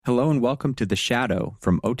Hello and welcome to The Shadow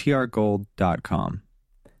from OTRGold.com.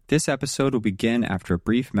 This episode will begin after a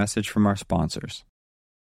brief message from our sponsors.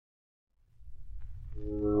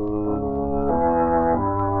 Who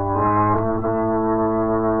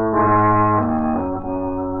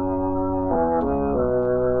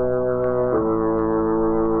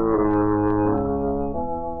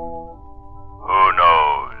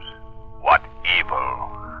knows what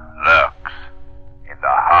evil lurks in the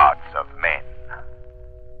hearts of men?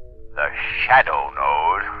 The Shadow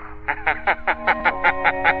knows.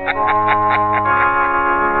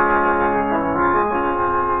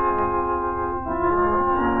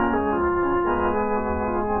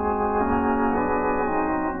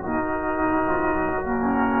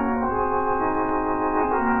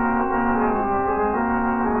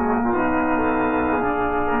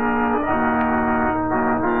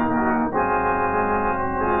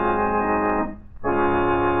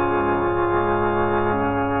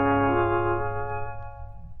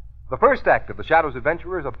 The first act of the Shadow's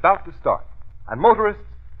adventure is about to start. And motorists,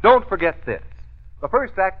 don't forget this. The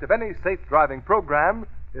first act of any safe driving program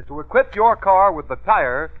is to equip your car with the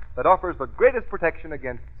tire that offers the greatest protection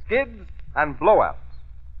against skids and blowouts.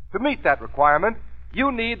 To meet that requirement,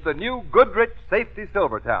 you need the new Goodrich Safety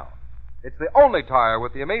Silvertown. It's the only tire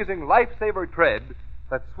with the amazing lifesaver tread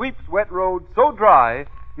that sweeps wet roads so dry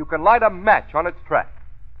you can light a match on its track.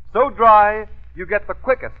 So dry, you get the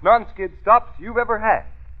quickest non-skid stops you've ever had.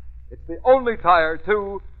 It's the only tire,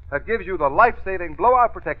 too, that gives you the life-saving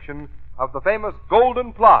blowout protection of the famous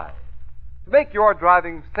Golden Ply. To make your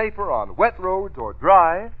driving safer on wet roads or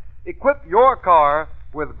dry, equip your car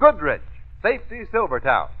with Goodrich Safety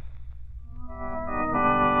Silvertown.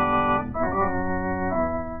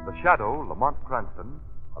 The Shadow, Lamont Cranston,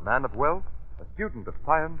 a man of wealth, a student of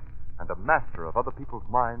science, and a master of other people's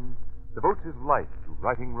minds, devotes his life to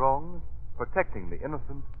righting wrongs, protecting the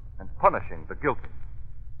innocent, and punishing the guilty.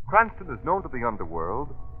 Cranston is known to the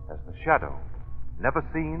underworld as the Shadow. Never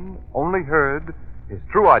seen, only heard, his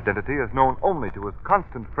true identity is known only to his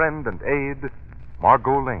constant friend and aide,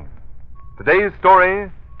 Margot Lane. Today's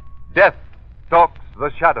story, Death Stalks the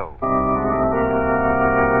Shadow.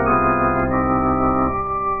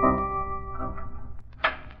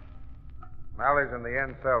 Mally's in the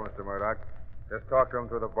end cell, Mr. Murdoch. Just talk to him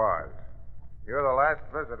through the bars. You're the last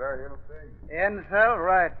visitor, you'll see. In cell,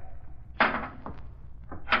 right.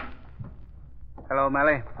 Hello,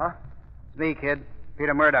 Mally. Huh? It's me, kid.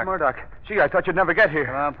 Peter Murdoch. Murdoch. Gee, I thought you'd never get here.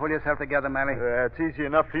 Come on, pull yourself together, Mally. It's easy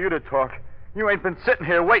enough for you to talk. You ain't been sitting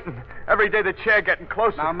here waiting. Every day the chair getting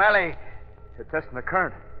closer. Now, Mally. They're testing the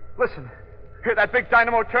current. Listen. Hear that big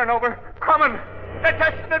dynamo turnover? Coming. They're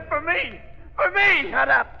testing it for me. For me. Shut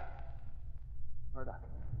up. Murdoch.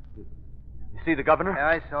 You see the governor? Yeah,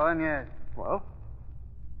 I saw him, yes. Well,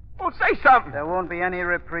 say something. There won't be any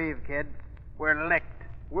reprieve, kid. We're licked.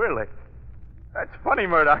 We're licked. That's funny,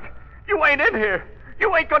 Murdoch. You ain't in here.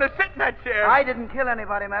 You ain't going to sit in that chair. I didn't kill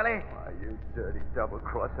anybody, Mally. Why, you dirty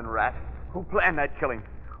double-crossing rat. Who planned that killing?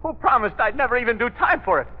 Who promised I'd never even do time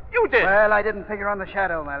for it? You did. Well, I didn't figure on the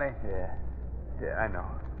Shadow, Mally. Yeah, I know.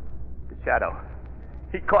 The Shadow.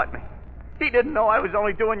 He caught me. He didn't know I was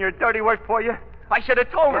only doing your dirty work for you. I should have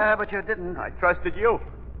told him. Yeah, but you didn't. I trusted you.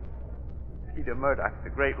 Peter Murdoch's a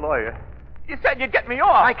great lawyer. You said you'd get me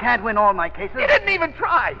off. I can't win all my cases. You didn't even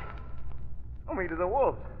try. Throw me to the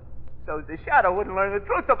wolves. So the Shadow wouldn't learn the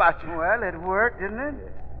truth about you. Well, it worked, didn't it?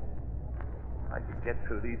 If I could get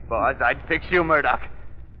through these bars, I'd fix you, Murdoch.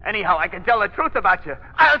 Anyhow, I can tell the truth about you.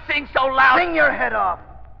 I'll sing so loud. Sing your head off.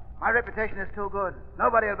 My reputation is too good.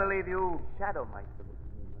 Nobody will believe you. Shadow might believe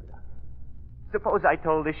me, Murdoch. Suppose I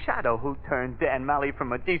told the Shadow who turned Dan Malley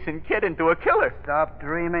from a decent kid into a killer. Stop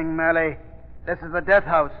dreaming, Mally. This is the death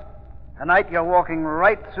house. Tonight you're walking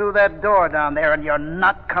right through that door down there, and you're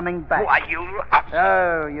not coming back. Why, you...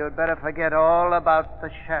 Oh, you'd better forget all about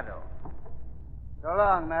the Shadow. So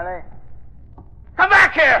long, Mally. Come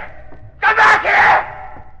back here! Come back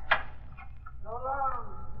here! So long,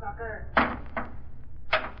 sucker.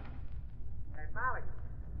 Hey, Mally.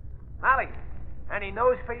 Mally, any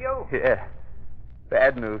news for you? Yeah.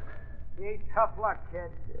 Bad news. Gee, tough luck,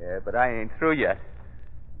 kid. Yeah, but I ain't through yet.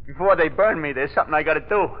 Before they burn me, there's something I gotta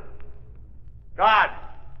do. Guard!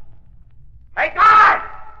 Hey, guard!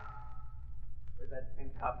 Where's that tin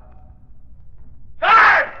cup?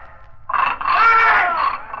 Guard! Guard!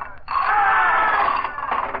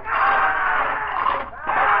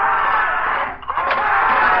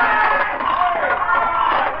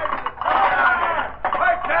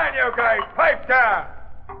 Pipe down, you guys! Pipe down!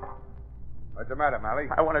 What's the matter, Mally?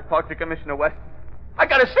 I want to talk to Commissioner West. I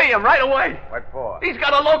gotta see him right away. What for? He's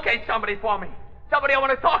gotta locate somebody for me. Somebody I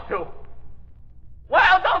want to talk to.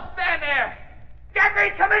 Well, don't stand there. Get me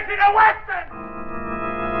Commissioner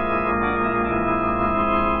Weston!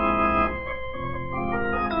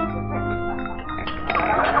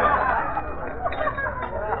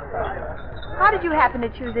 How did you happen to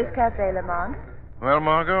choose this cafe, Lamont? Well,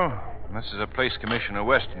 Margot, this is a place Commissioner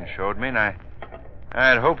Weston showed me, and I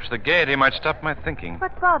had hopes the gaiety might stop my thinking.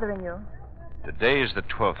 What's bothering you? Today is the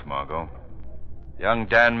 12th, Margot. Young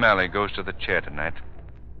Dan Malley goes to the chair tonight,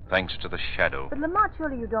 thanks to the Shadow. But, Lamont,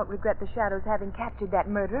 surely you don't regret the Shadows having captured that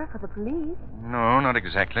murderer for the police? No, not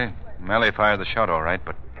exactly. Malley fired the shot all right,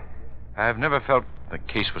 but I've never felt the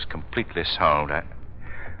case was completely solved.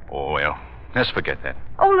 Oh, well, let's forget that.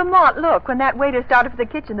 Oh, Lamont, look. When that waiter started for the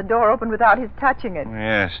kitchen, the door opened without his touching it.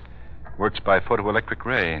 Yes. Works by photoelectric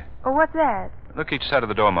ray. Oh, what's that? Look each side of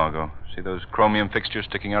the door, Margot. See those chromium fixtures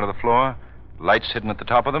sticking out of the floor? Lights hidden at the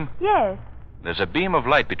top of them? Yes. There's a beam of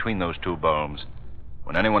light between those two bulbs.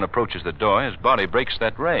 When anyone approaches the door, his body breaks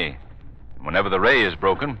that ray. And whenever the ray is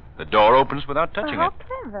broken, the door opens without touching How it.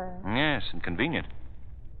 clever. Yes, and convenient.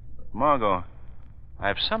 But Margot,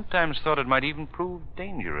 I've sometimes thought it might even prove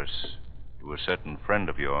dangerous to a certain friend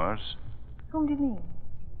of yours, Whom do you mean?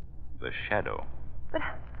 the Shadow. But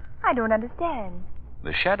I don't understand.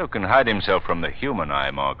 The Shadow can hide himself from the human eye,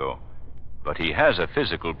 Margot. But he has a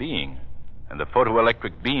physical being, and the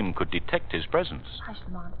photoelectric beam could detect his presence. Hush,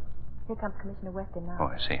 Lamont. Here comes Commissioner Weston now. Oh,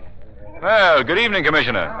 I see. Well, good evening,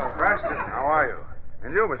 Commissioner. Oh, Preston, how are you?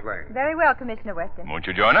 And you, Miss Lane? Very well, Commissioner Weston. Won't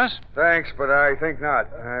you join us? Thanks, but I think not.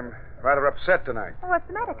 I'm rather upset tonight. Oh, what's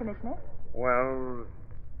the matter, Commissioner? Well,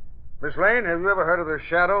 Miss Lane, have you ever heard of the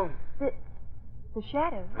Shadow? The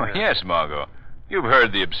Shadow? Oh, yes, Margot. You've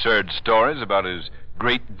heard the absurd stories about his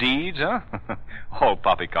great deeds, huh? All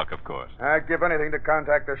poppycock, of course. I'd give anything to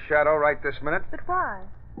contact the Shadow right this minute. But why?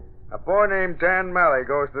 A boy named Dan Malley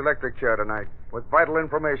goes to the electric chair tonight with vital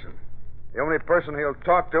information. The only person he'll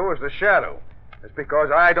talk to is the Shadow. It's because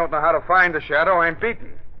I don't know how to find the Shadow I'm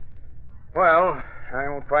beaten. Well, I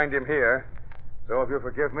won't find him here. So if you'll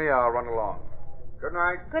forgive me, I'll run along. Good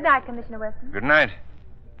night. Good night, Commissioner Weston. Good night.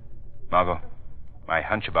 Margot, my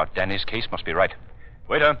hunch about Danny's case must be right.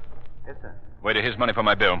 Waiter. Yes, sir. Waiter, here's money for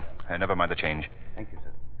my bill. Never mind the change. Thank you,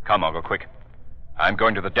 sir. Come, Margot, quick. I'm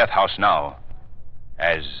going to the death house now.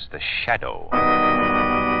 As the Shadow.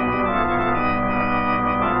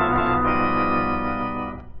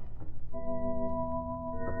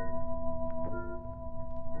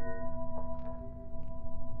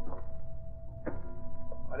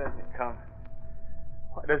 Why doesn't he come?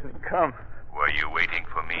 Why doesn't he come? Were you waiting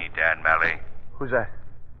for me, Dan Malley? Who's that?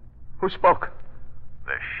 Who spoke?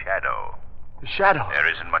 The Shadow. The Shadow.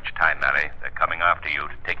 There isn't much time, Malley. They're coming after you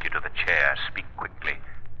to take you to the chair. Speak quickly.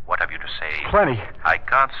 What have you to say? Plenty. I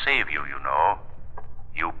can't save you, you know.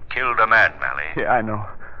 You killed a man, Malley. Yeah, I know.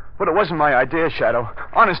 But it wasn't my idea, Shadow.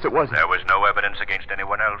 Honest, it wasn't. There was no evidence against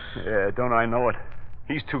anyone else. Yeah, don't I know it.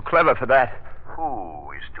 He's too clever for that.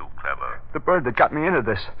 Who is too clever? The bird that got me into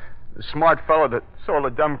this. The smart fellow that sold a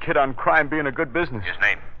dumb kid on crime being a good business. His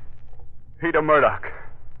name? Peter Murdoch.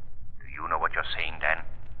 Do you know what you're saying, Dan?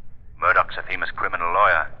 Murdoch's a famous criminal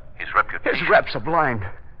lawyer. His reputation... His reps are blind.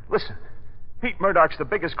 Listen, Pete Murdoch's the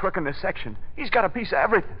biggest crook in this section. He's got a piece of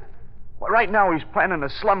everything. Well, right now he's planning a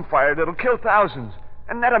slum fire that'll kill thousands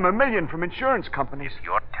and net him $1 million from insurance companies.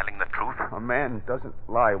 You're telling the truth? A man doesn't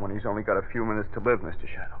lie when he's only got a few minutes to live, Mr.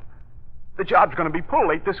 Shadow. The job's going to be pulled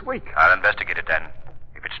late this week. I'll investigate it, Dan.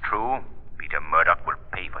 If it's true, Peter Murdoch will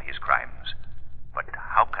pay for his crimes. But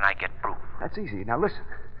how can I get proof? That's easy. Now listen.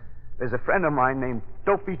 There's a friend of mine named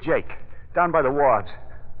Dopey Jake down by the wards,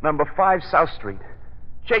 number 5 South Street.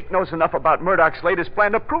 Jake knows enough about Murdoch's latest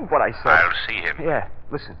plan to prove what I said. I'll see him. Yeah,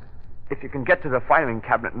 listen. If you can get to the filing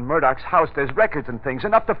cabinet in Murdoch's house, there's records and things,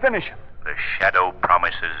 enough to finish him. The Shadow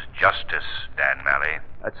promises justice, Dan Malley.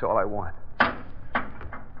 That's all I want.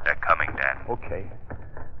 They're coming, Dan. Okay.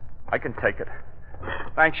 I can take it.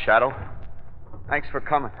 Thanks, Shadow. Thanks for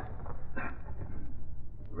coming.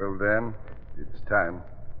 Well, Dan, it's time.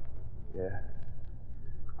 Yeah.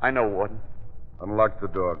 I know, Warden. Unlock the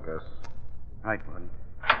door, Gus. Right, Warden.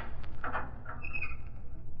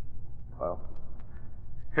 Well,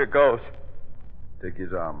 here goes. Take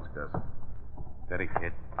his arms, Gus. Steady,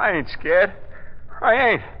 kid. I ain't scared. I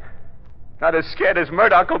ain't. Not as scared as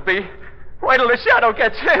Murdoch will be. Wait till the Shadow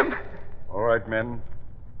gets him. All right, men.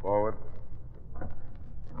 Forward.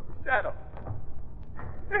 Shadow.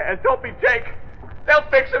 Yeah, don't be Jake. They'll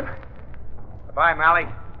fix him. Goodbye, Malley.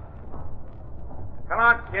 Come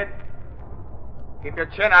on, kid. Keep your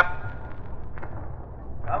chin up.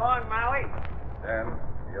 Come on, Malley. Dan,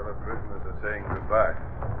 the other prisoners are saying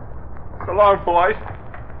goodbye. So long, boys.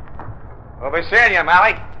 We'll be seeing you,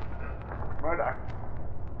 Malley. Murdoch.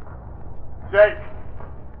 Jake!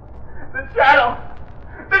 The shadow!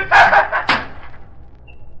 The shadow!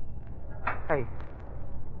 Hey,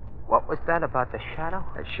 what was that about the shadow?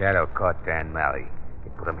 The shadow caught Dan Malley. He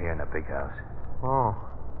put him here in the big house. Oh.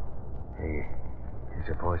 Hey, you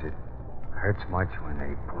suppose it hurts much when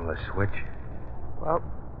they pull the switch? Well,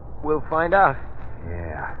 we'll find out.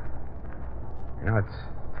 Yeah. You know, it's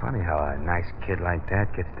funny how a nice kid like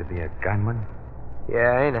that gets to be a gunman.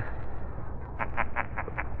 Yeah, ain't it?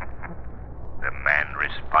 The man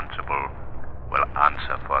responsible will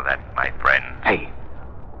answer for that, my friend. Hey,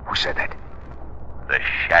 who said that? The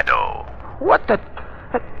shadow. What the...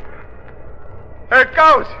 There it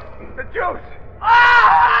goes! The juice!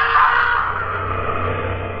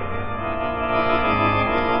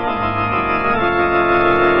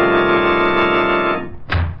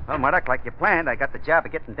 Well, Murdoch, like you planned, I got the job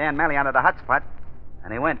of getting Dan Malley out of the hot spot,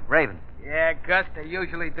 and he went raving. Yeah, Gus, they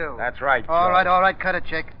usually do. That's right, Joe. All right, cut it,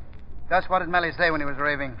 Chick. Gus, what did Malley say when he was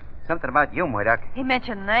raving? Something about you, Murdoch. He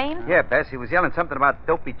mentioned names? Yeah, Bess, he was yelling something about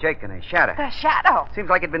Dopey Jake and his shadow. The shadow. Seems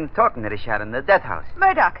like he'd been talking to the shadow in the death house.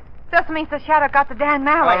 Murdoch, this means the shadow got the Dan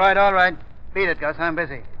Malley. All right. Beat it, Gus. I'm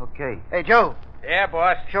busy. Okay. Hey, Joe. Yeah,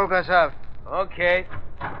 boss. Show Gus out. Okay.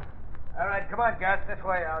 All right, come on, Gus. This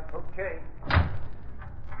way out. Okay.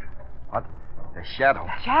 What? The shadow.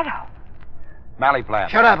 The shadow. Malley plan.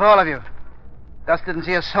 Shut up, all of you. Gus didn't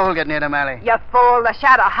see a soul get near to Malley. You fool, the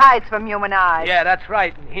shadow hides from human eyes. Yeah, that's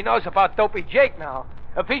right. And he knows about Dopey Jake now.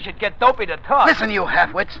 If he should get Dopey to talk... Listen, you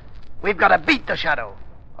half-wits. We've got to beat the shadow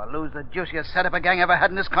or lose the juiciest setup a gang ever had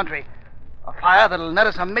in this country. A fire that'll net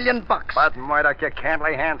us $1 million. But, Murdoch, you can't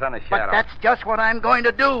lay hands on the shadow. But that's just what I'm going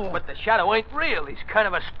to do. But the shadow ain't real. He's kind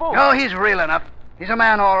of a spook. No, he's real enough. He's a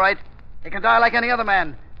man, all right. He can die like any other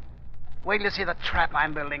man. Wait till you see the trap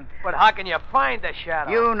I'm building. But how can you find the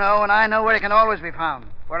shadow? You know, and I know where he can always be found.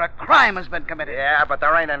 Where a crime has been committed. Yeah, but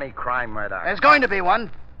there ain't any crime, Murdoch. There's going to be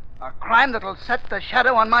one. A crime that'll set the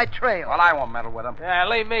shadow on my trail. Well, I won't meddle with him. Yeah,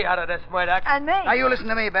 leave me out of this, Murdoch. And me. Now, you listen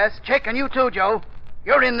to me, Bess. Chick, and you too, Joe.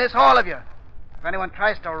 You're in this, all of you. If anyone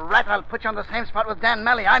tries to rat, I'll put you on the same spot with Dan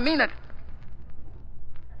Malley. I mean it.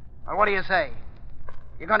 Well, what do you say?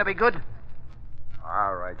 You going to be good?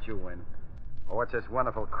 All right, you win. Well, what's this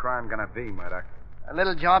wonderful crime going to be, Murdoch? A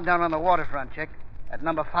little job down on the waterfront, Chick, at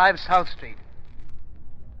number 5 South Street.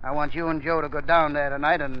 I want you and Joe to go down there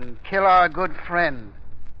tonight and kill our good friend,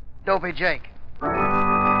 Dopey Jake.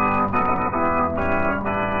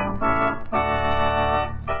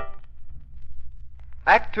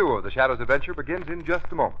 Act 2 of The Shadow's adventure begins in just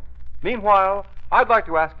a moment. Meanwhile, I'd like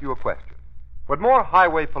to ask you a question. Would more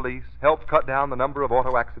highway police help cut down the number of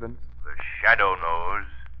auto accidents? The shadow knows.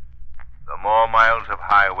 The more miles of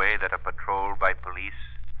highway that are patrolled by police,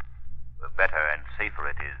 the better and safer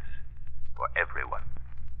it is for everyone.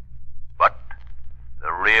 But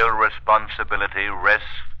the real responsibility rests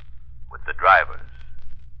with the drivers.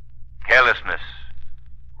 Carelessness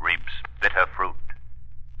reaps bitter fruit.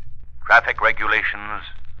 Traffic regulations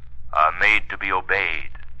are made to be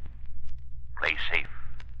obeyed. Play safe.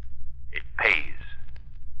 It pays.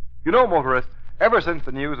 You know, motorists, ever since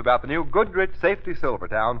the news about the new Goodrich Safety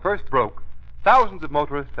Silvertown first broke, thousands of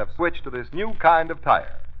motorists have switched to this new kind of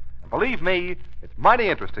tire. And believe me, it's mighty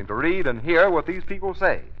interesting to read and hear what these people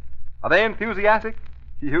say. Are they enthusiastic?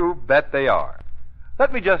 You bet they are.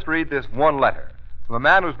 Let me just read this one letter from a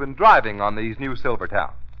man who's been driving on these new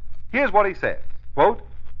Silvertowns. Here's what he says, quote,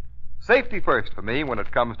 "Safety first for me when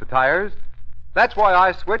it comes to tires. That's why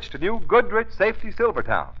I switched to new Goodrich Safety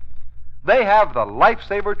Silvertown. They have the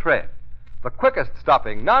lifesaver tread, the quickest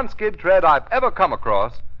stopping non-skid tread I've ever come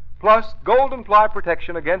across, plus golden ply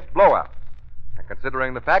protection against blowouts. And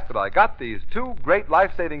considering the fact that I got these two great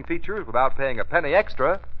life-saving features without paying a penny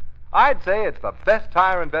extra, I'd say it's the best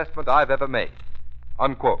tire investment I've ever made."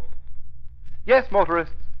 Unquote. Yes,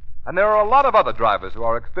 motorists, and there are a lot of other drivers who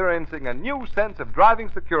are experiencing a new sense of driving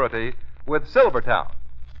security with Silvertown.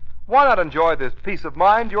 Why not enjoy this peace of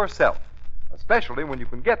mind yourself, especially when you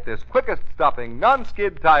can get this quickest stopping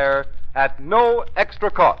non-skid tire at no extra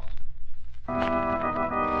cost?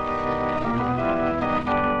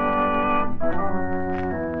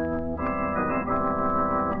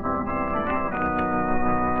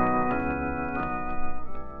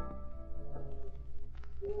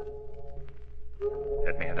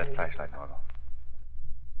 Let me have that flashlight, Margot.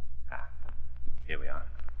 Here we are.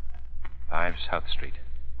 5 South Street.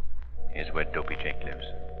 Here's where Dopey Jake lives.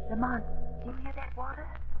 Lamont, do you hear that water?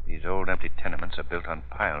 These old empty tenements are built on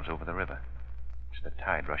piles over the river. It's the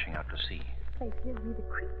tide rushing out to sea. Place gives me the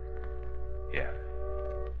creeps. Here.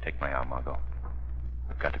 Take my arm, Margot.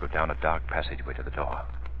 We've got to go down a dark passageway to the door.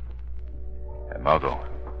 Margot,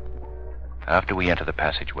 after we enter the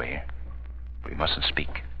passageway, We mustn't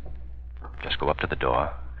speak. Just go up to the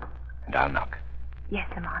door, and I'll knock. Yes,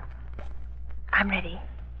 Lamont. I'm ready.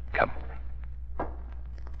 Come.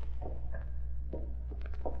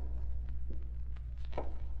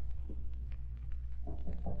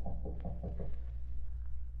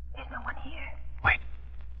 There's no one here. Wait.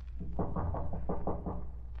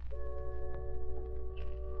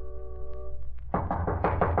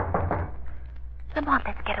 Lamont,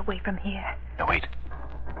 let's get away from here. No, wait.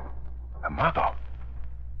 Margot.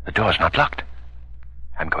 The door's not locked.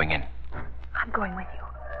 I'm going in. I'm going with you.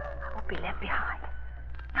 I won't be left behind.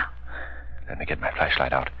 Now. Let me get my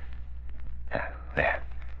flashlight out. There.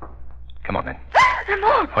 Come on, then.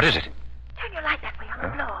 Lamont! What is it? Turn your light that way on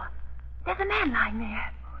the floor. There's a man lying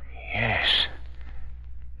there. Yes.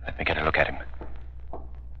 Let me get a look at him.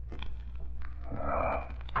 Oh,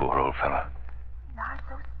 poor old fellow. He lies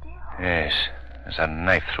so still. Yes. There's a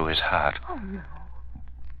knife through his heart. Oh, no.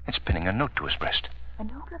 It's pinning a note to his breast. A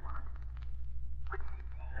note, Lamont? What does it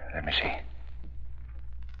say? Let me see.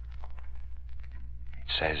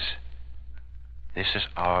 It says, "This is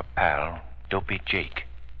our pal, Dopey Jake.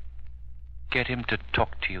 Get him to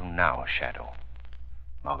talk to you now, Shadow."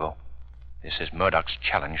 Margot, this is Murdoch's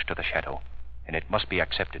challenge to the Shadow, and it must be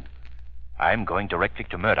accepted. I'm going directly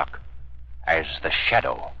to Murdoch as the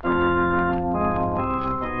Shadow.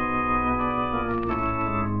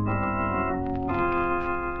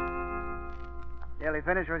 Nearly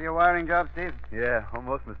finished with your wiring job, Steve? Yeah,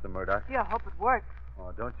 almost, Mr. Murdoch. Gee, I hope it works.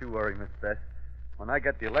 Oh, don't you worry, Miss Bess. When I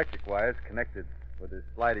get the electric wires connected with this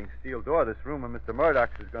sliding steel door, this room of Mr.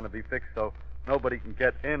 Murdoch's is going to be fixed so nobody can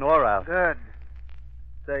get in or out. Good.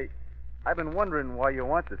 Say, I've been wondering why you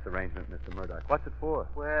want this arrangement, Mr. Murdoch. What's it for?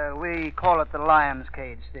 Well, we call it the lion's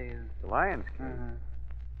cage, Steve. The lion's cage? Mm-hmm.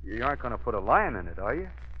 You aren't going to put a lion in it, are you?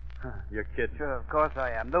 You're kidding. Sure, of course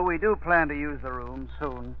I am. Though we do plan to use the room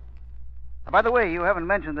soon. By the way, you haven't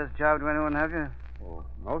mentioned this job to anyone, have you? Oh,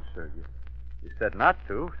 no, sir. You said not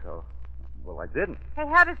to, so... Well, I didn't. Hey,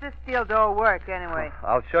 how does this steel door work, anyway?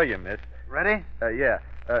 I'll show you, miss. Ready? Yeah.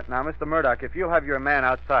 Now, Mr. Murdoch, if you'll have your man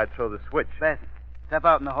outside throw the switch. Bess, step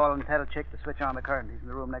out in the hall and tell Chick to switch on the current. He's in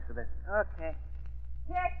the room next to this. Okay.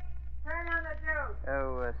 Chick, turn on the juice.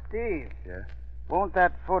 Oh, Steve. Yeah? Won't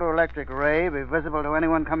that photoelectric ray be visible to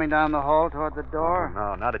anyone coming down the hall toward the door? Oh,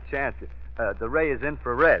 no, not a chance. The ray is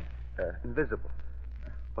infrared. Invisible.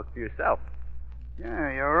 Look for yourself.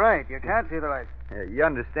 Yeah, you're right. You can't see the light. Yeah, you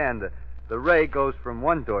understand, the ray goes from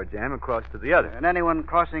one door jamb across to the other. And anyone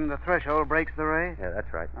crossing the threshold breaks the ray? Yeah,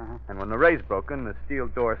 that's right. Uh-huh. And when the ray's broken, the steel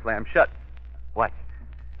door slams shut. Watch.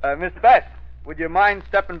 Miss Bess, would you mind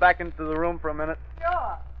stepping back into the room for a minute?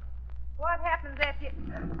 Sure. What happens after you...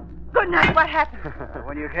 Good night, what happened?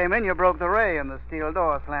 When you came in, you broke the ray and the steel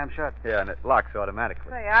door slammed shut. Yeah, and it locks automatically.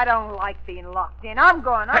 Say, I don't like being locked in. I'm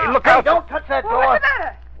going out. Hey, look out! Don't touch that door! What's the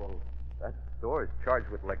matter? Well, that door is charged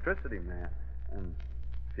with electricity, man. And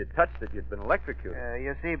if you touched it, you'd been electrocuted.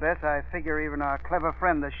 You see, Bess, I figure even our clever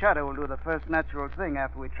friend, the Shadow, will do the first natural thing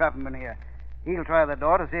after we trap him in here. He'll try the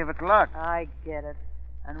door to see if it's locked. I get it.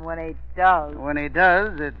 And when he does... When he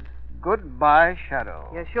does, it's goodbye, Shadow.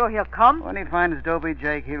 You're sure he'll come? When he finds Dopey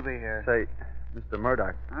Jake, he'll be here. Say, Mr.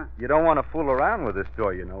 Murdoch, Huh? you don't want to fool around with this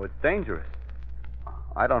door, you know. It's dangerous.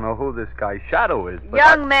 I don't know who this guy Shadow is, but...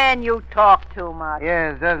 Young man, you talk too much.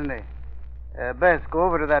 Yes, doesn't he? Bess, go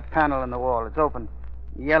over to that panel in the wall. It's open.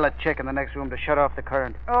 Yell at Chick in the next room to shut off the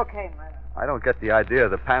current. Okay, man. I don't get the idea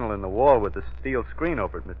of the panel in the wall with the steel screen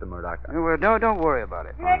over it, Mr. Murdoch. Well, don't worry about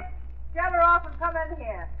it. Chick, shut her off and come in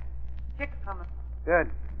here. Chick's coming. Good.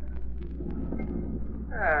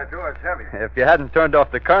 Door's heavy. If you hadn't turned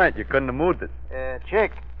off the current, you couldn't have moved it.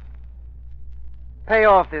 Chick, pay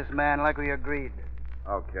off this man like we agreed.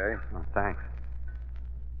 Okay. Oh, thanks.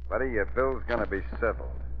 Buddy, your bill's gonna be settled.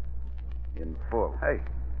 In full. Hey,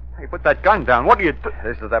 put that gun down. What are you doing?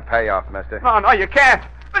 This is the payoff, mister. No, you can't.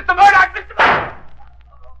 Mr. Murdoch! Mr.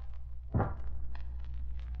 Murdoch!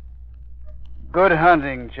 Good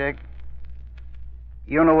hunting, Chick.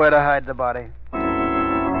 You know where to hide the body.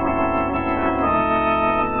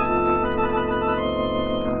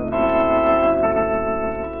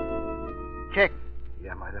 Chick.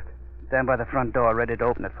 Yeah, Murdoch. Stand by the front door, ready to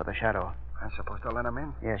open it for the Shadow. I'm supposed to let him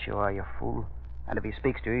in? Yes, you are, you fool. And if he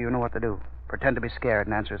speaks to you, you know what to do. Pretend to be scared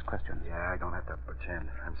and answer his questions. Yeah, I don't have to pretend.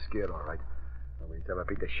 I'm scared, all right. Nobody's ever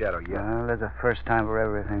beat the Shadow yet. Well, there's a first time for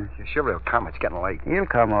everything. You sure he'll come? It's getting late. He'll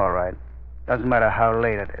come all right. Doesn't matter how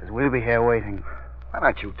late it is. We'll be here waiting. Why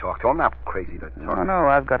don't you talk to him? I'm not crazy to talk. No,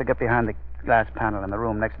 I've got to get behind the glass panel in the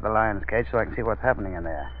room next to the lion's cage so I can see what's happening in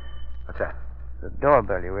there. What's that? The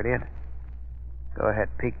doorbell, you idiot. Go ahead,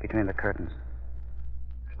 peek between the curtains.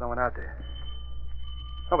 There's no one out there.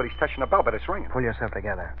 Nobody's touching the bell, but it's ringing. Pull yourself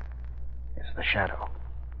together. It's the shadow.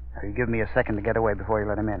 Now, you give me a second to get away before you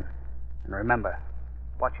let him in. And remember,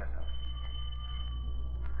 watch yourself.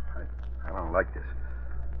 I don't like this.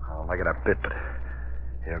 I don't like it a bit, but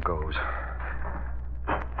here goes.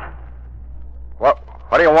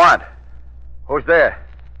 What do you want? Who's there?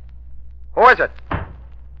 Who is it?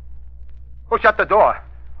 Who shut the door?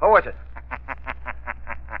 Who is it?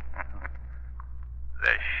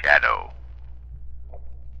 The shadow.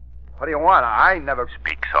 What do you want? I never...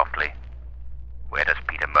 Speak softly. Where does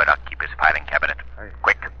Peter Murdoch keep his filing cabinet?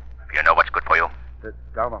 Quick, if you know what's good for you.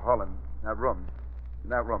 Down the hall in that room. In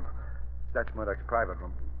that room. That's Murdoch's private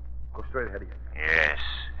room. Go straight ahead of you. Yes,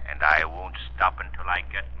 and I won't stop until I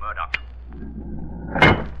get Murdoch.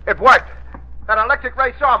 It worked. That electric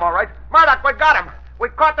ray saw him, all right. Murdoch, we got him. We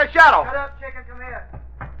caught the shadow. Shut up, chicken. Come here.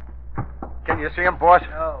 Can you see him, boss?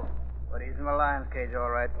 No, but he's in the lion's cage, all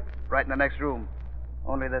right. Right in the next room.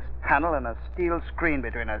 Only this panel and a steel screen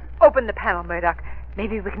between us. Open the panel, Murdoch.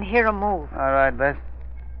 Maybe we can hear him move. All right, Bess.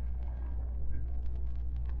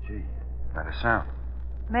 Gee, not a sound.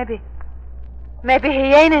 Maybe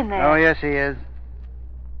he ain't in there. Oh, yes, he is.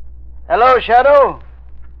 Hello, Shadow.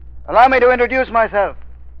 Allow me to introduce myself.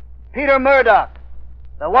 Peter Murdoch,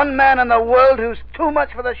 the one man in the world who's too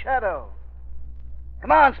much for the Shadow.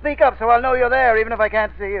 Come on, speak up so I'll know you're there, even if I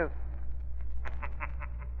can't see you.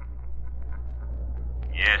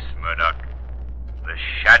 Yes, Murdoch. The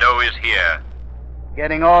shadow is here.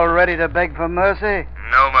 Getting all ready to beg for mercy?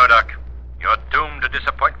 No, Murdoch. You're doomed to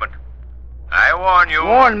disappointment. I warn you.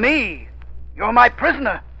 Warn me? You're my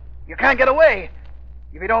prisoner. You can't get away.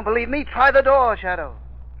 If you don't believe me, try the door, Shadow.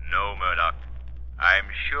 No, Murdoch. I'm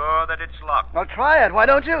sure that it's locked. Well, try it. Why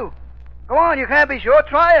don't you? Go on, you can't be sure.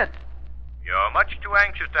 Try it. You're much too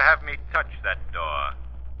anxious to have me touch that door.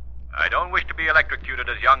 I don't wish to be electrocuted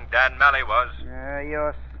as young Dan Malley was.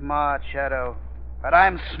 You're smart, Shadow. But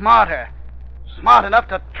I'm smarter. Smart enough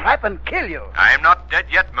to trap and kill you. I'm not dead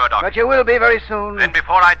yet, Murdoch. But you will be very soon. Then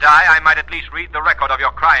before I die, I might at least read the record of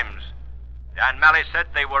your crimes. Dan Malley said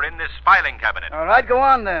they were in this filing cabinet. All right, go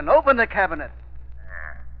on then. Open the cabinet.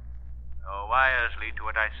 No wires lead to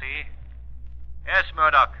it, I see. Yes,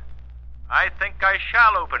 Murdoch. I think I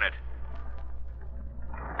shall open it.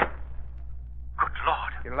 Good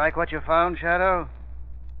Lord. You like what you found, Shadow?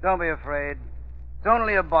 Don't be afraid. It's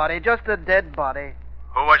only a body, just a dead body.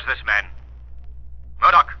 Who was this man?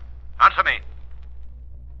 Murdoch, answer me.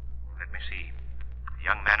 Let me see. A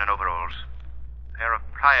young man in overalls. A pair of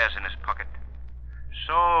pliers in his pocket.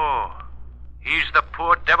 So, he's the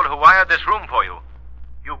poor devil who wired this room for you.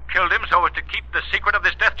 You killed him so as to keep the secret of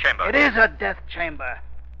this death chamber. It is a death chamber.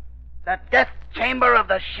 The death chamber of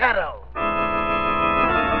the Shadow.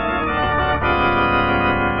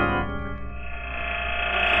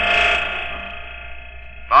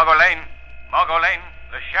 Margot Lane.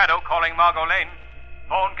 The Shadow calling Margot Lane.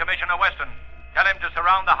 Phone Commissioner Weston. Tell him to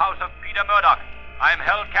surround the house of Peter Murdoch. I'm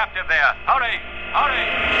held captive there. Hurry! Hurry!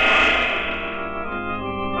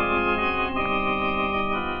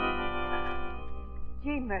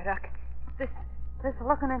 Gee, Murdoch, this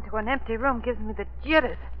looking into an empty room gives me the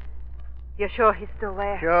jitters. You're sure he's still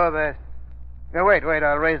there? Sure, Bess. Now, wait.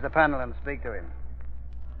 I'll raise the panel and speak to him.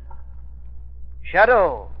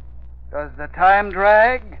 Shadow, does the time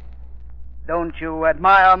drag? Don't you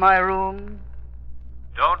admire my room?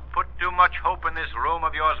 Don't put too much hope in this room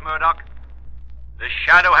of yours, Murdoch. The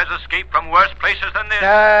Shadow has escaped from worse places than this.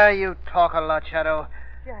 You talk a lot, Shadow.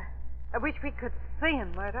 Yeah, I wish we could see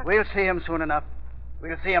him, Murdoch. We'll see him soon enough.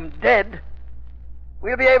 We'll see him dead.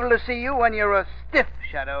 We'll be able to see you when you're a stiff,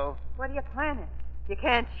 Shadow. What are you planning? You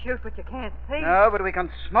can't shoot what you can't see. No, but we can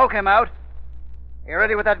smoke him out. You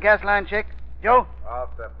ready with that gas line, chick? Joe? All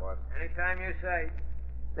set, boss. Anytime you say.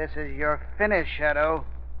 This is your finish, Shadow.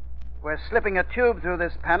 We're slipping a tube through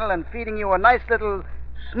this panel and feeding you a nice little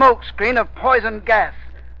smoke screen of poison gas.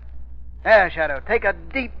 There, Shadow, take a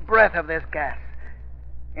deep breath of this gas.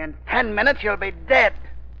 In 10 minutes, you'll be dead.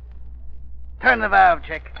 Turn the valve,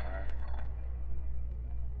 chick.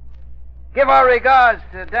 Give our regards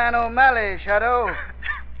to Dan O'Malley, Shadow,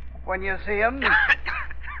 when you see him.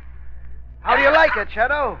 How do you like it,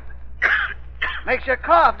 Shadow? Makes you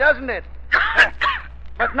cough, doesn't it?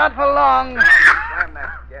 But not for long. Damn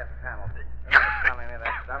that gas panel. Don't tell me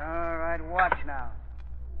that stuff. All right, watch now.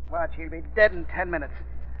 Watch, he'll be dead in 10 minutes.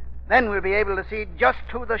 Then we'll be able to see just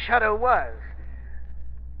who the Shadow was.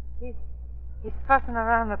 He's fussing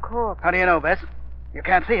around the corpse. How do you know, Bess? You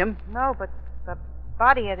can't see him. No, but the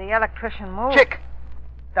body of the electrician moved. Chick!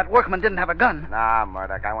 That workman didn't have a gun. Nah,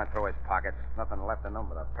 Murdoch. I went through his pockets. Nothing left in them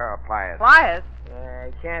but a pair of pliers. Pliers? Yeah,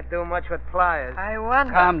 he can't do much with pliers. I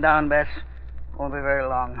wonder. Calm down, Bess. Won't be very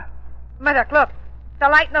long. Murdoch, look. The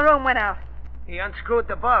light in the room went out. He unscrewed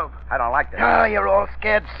the bulb. I don't like this. Oh, you're all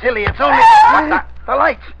scared silly. It's only... The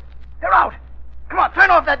lights. They're out. Come on, turn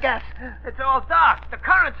off that gas. It's all dark. The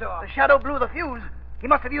current's off. The shadow blew the fuse. He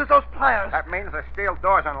must have used those pliers. That means the steel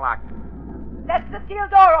door's unlocked. That's the steel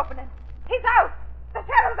door opening. He's out. The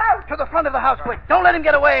shadow's out. To the front of the house, quick. Don't let him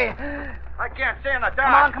get away. I can't see in the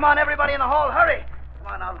dark. Come on, everybody in the hall. Hurry. Come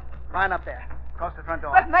on, now. Line up there. Across the front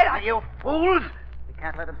door. But, Murdoch... You fools. We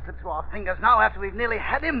can't let him slip through our fingers now after we've nearly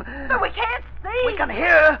had him. But we can't see. We can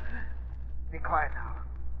hear. Be quiet now.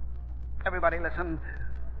 Everybody listen.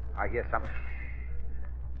 I hear something.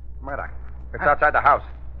 Murdoch, it's outside the house.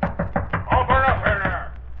 Open up in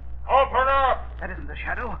there! Open up! That isn't the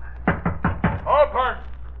shadow. Open!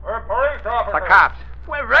 We're police officers! The cops.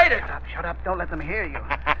 We're raiders. Shut up. Don't let them hear you.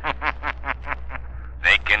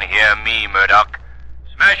 They can hear me, Murdoch.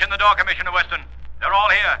 Smash in the door, Commissioner Weston. They're all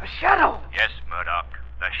here. The shadow. Yes, Murdoch.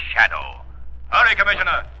 The shadow. Hurry,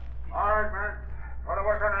 Commissioner. All right, man. What are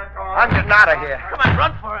we going to do? I'm getting out of here. Come on,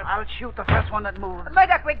 run for it. I'll shoot the first one that moves.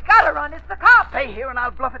 Murdoch, we gotta run. It's the cops. Stay here and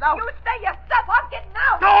I'll bluff it out. You stay yourself. I'm getting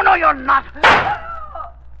out. No, you're not.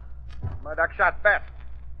 Murdoch shot Beth.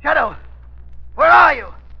 Shadow, where are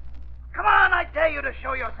you? Come on, I dare you to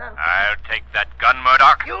show yourself. I'll take that gun,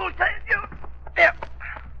 Murdoch. You. There.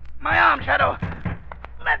 My arm, Shadow.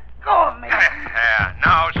 Let go of me. There.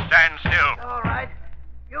 Now stand still. All right.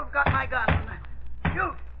 You've got my gun.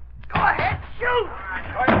 Shoot. Go ahead, shoot.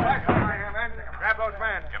 Grab those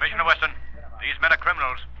men. Commissioner Weston, these men are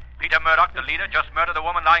criminals. Peter Murdoch, the leader, just murdered a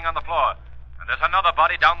woman lying on the floor. And there's another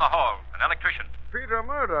body down the hall, an electrician. Peter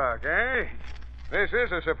Murdoch, eh? This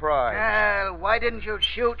is a surprise. Well, why didn't you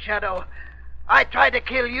shoot, Shadow? I tried to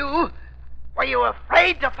kill you. Were you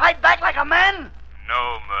afraid to fight back like a man?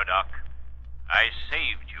 No, Murdoch. I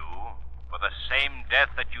saved you for the same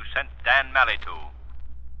death that you sent Dan Malley to.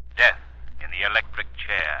 Death in the electric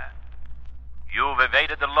chair. You've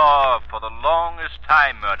evaded the law for the longest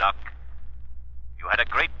time, Murdoch. You had a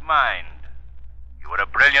great mind. You were a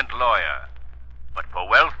brilliant lawyer. But for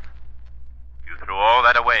wealth, you threw all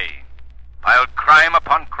that away. Piled crime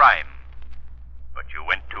upon crime. But you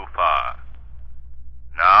went too far.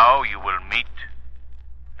 Now you will meet,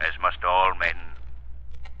 as must all men,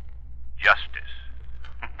 justice.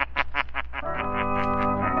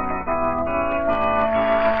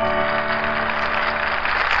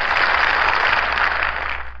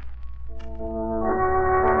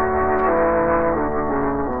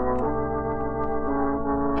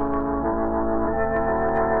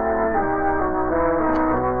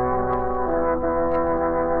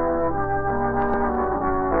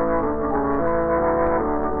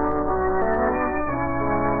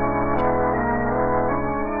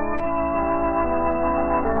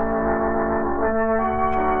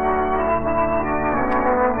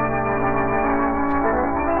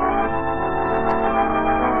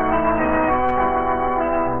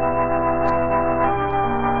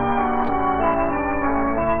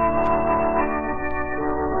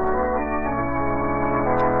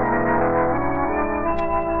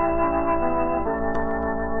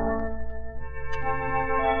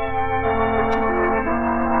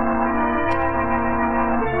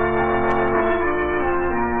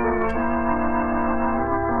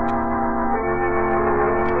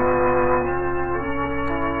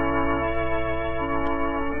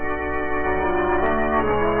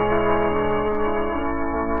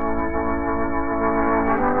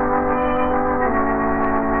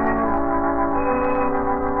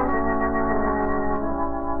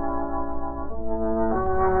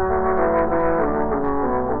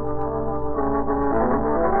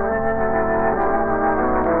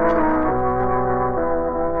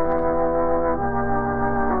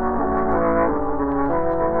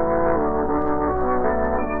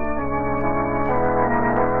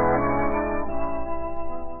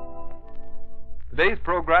 Today's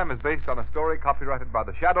program is based on a story copyrighted by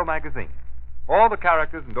the Shadow magazine. All the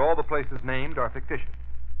characters and all the places named are fictitious.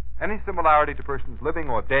 Any similarity to persons living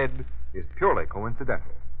or dead is purely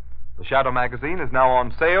coincidental. The Shadow magazine is now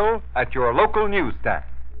on sale at your local newsstand.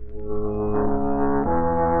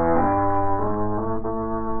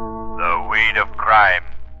 The weed of crime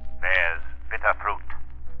bears bitter fruit.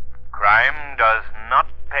 Crime does not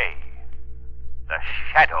pay. The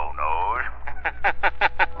shadow knows.